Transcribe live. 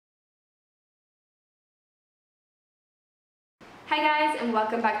Hi guys, and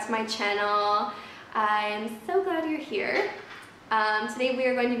welcome back to my channel. I'm so glad you're here. Today we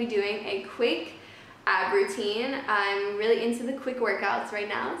are going to be doing a quick ab routine. I'm really into the quick workouts right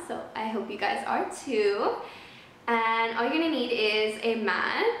now, so I hope you guys are too. And all you're gonna need is a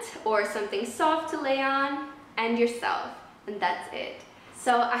mat or something soft to lay on and yourself, and that's it.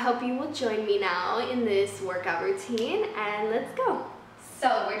 So I hope you will join me now in this workout routine, and let's go.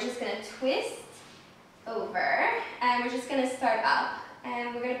 So we're just gonna twist over, and we're just gonna start up,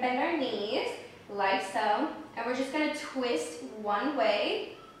 and we're gonna bend our knees like so, and we're just gonna twist one way.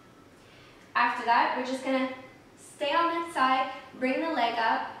 After that, we're just gonna stay on that side, bring the leg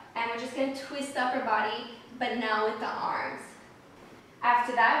up, and we're just gonna twist up our body, but now with the arms.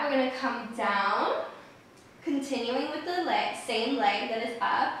 After that, we're gonna come down, continuing with the same leg that is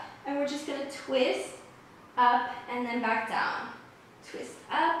up, and we're just gonna twist up and then back down. Twist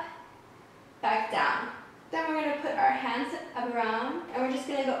up, back down. Then we're going to put our hands around, and we're just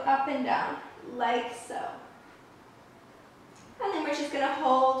going to go up and down like so. And then we're just going to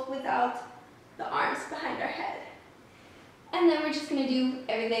hold without the arms behind our head. And then we're just going to do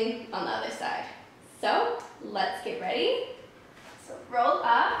everything on the other side. So let's get ready. So roll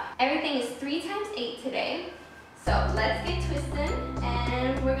up. Everything is 3 times 8 today. So let's get twisted,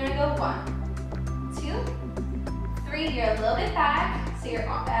 and we're going to go 1, 2, 3. You're a little bit back, so your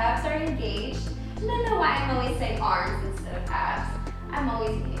abs are engaged. I don't know why I'm always saying arms instead of abs. I'm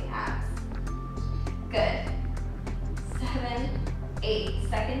always meaning abs. Good. 7, 8.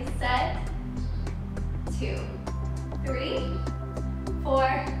 Second set. 2, 3,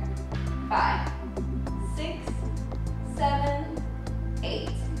 4, 5, 6, 7, 8.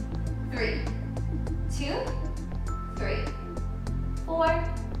 3, 2, 3, 4,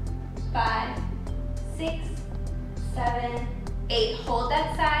 5, 6, 7, 8. Hold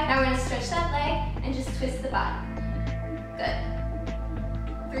that side. Now we're going to stretch that leg and just twist the body. Good.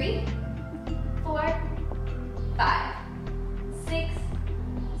 3, 4, 5, 6,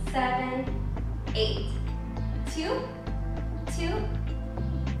 7, 8. 2, 2,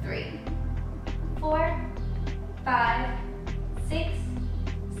 3, 4, 5, 6,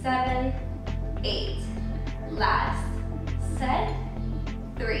 7, 8. Last set.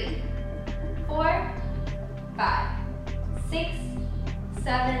 3, 4, 5, 6,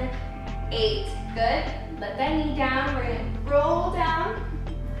 7, 8. Good. Let that knee down. We're going to roll down.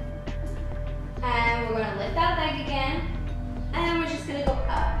 And we're going to lift that leg again. And we're just going to go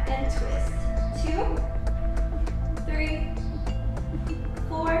up and twist. 2, 3,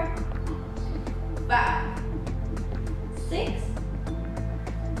 4, 5, 6,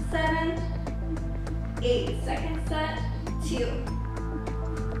 7, 8. Second set. 2,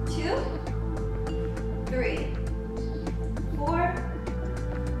 2, 3, 4,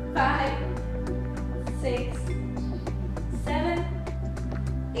 5, 6, 7,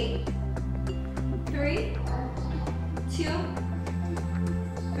 8. 3, 2,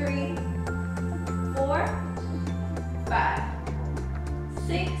 3, 4, 5,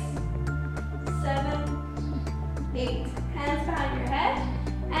 6, 7, 8. Hands behind your head,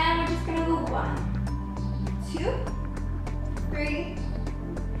 and we're just gonna go 1, 2, 3,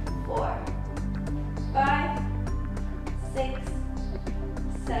 4, 5, 6,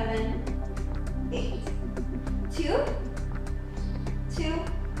 7, 8. 2, 2,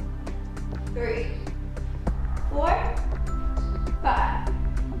 3, 4, 5,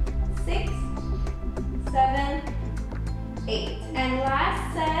 6, 7, 8. And last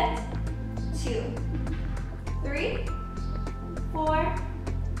set. 2, 3, 4,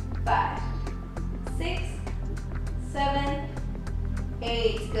 5, 6, 7,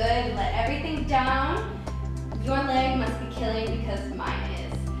 8. Good. Let everything down. Your leg must be killing because mine is.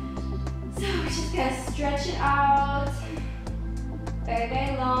 So we're just gonna stretch it out very,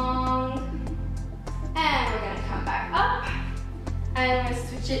 very long. And we're gonna come back up. And we're gonna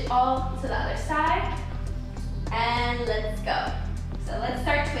switch it all to the other side. And let's go. So let's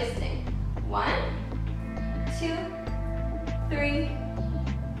start twisting. 1, 2, 3,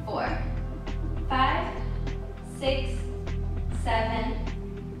 4, 5, 6, 7,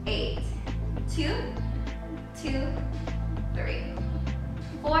 8. 2, 2, 3,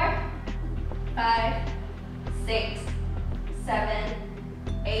 4, 5, 6, 7,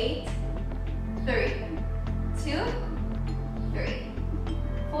 8. 3, 2, 3,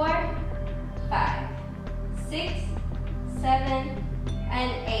 4, 5, 6, 7,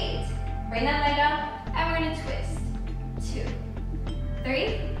 and 8. Bring that leg up, and we're gonna twist. 2, 3,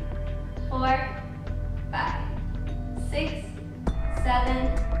 4, 5, 6, 7,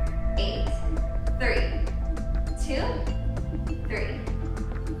 8. 3, 2, 3,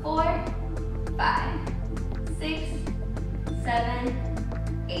 4, 5, 6, 7,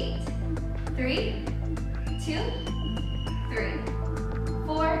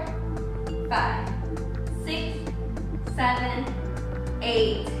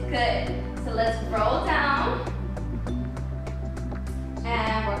 8. Good. So let's roll down.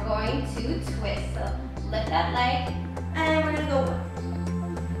 And we're going to twist. So lift that leg. And we're going to go 1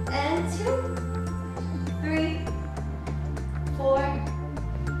 and 2, 3, 4,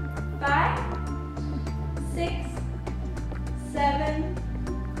 5, 6, 7,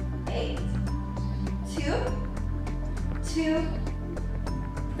 8. 2, 2,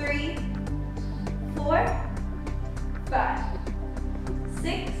 3, 4, 5,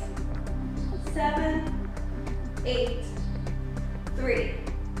 6, 7, 8. 3,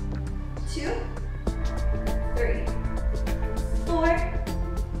 2, 3, 4,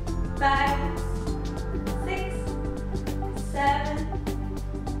 5, 6, 7,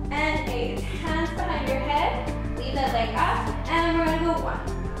 and 8. Hands behind your head. Leave that leg up, and we're gonna go 1,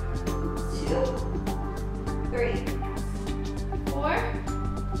 2, 3, 4,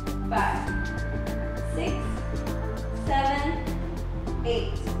 5, 6, 7,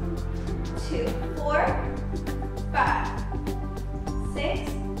 8. 2, 4, 5,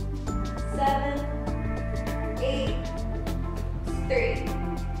 6, 7, 8, 3,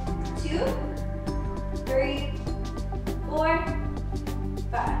 2, 3, 4,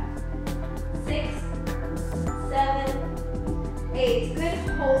 5, 6, 7, 8. Good.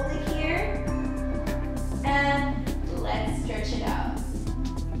 Hold it here. And let's stretch it out.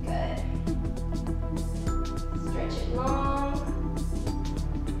 Good. Stretch it long.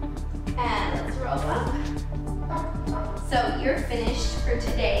 And let's roll up. So you're finished for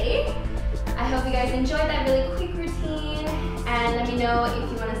today. I hope you guys enjoyed that really quick routine. And let me know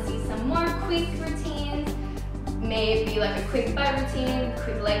if you want to see some more quick routines. Maybe like a quick butt routine,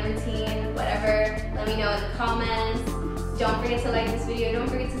 quick leg routine, whatever. Let me know in the comments. Don't forget to like this video. Don't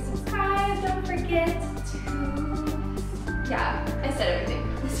forget to subscribe. Don't forget to... Yeah, I said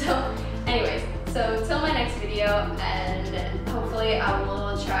everything. So anyways, so till my next video, and hopefully I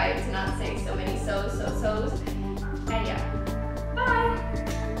will try to not say so many so's.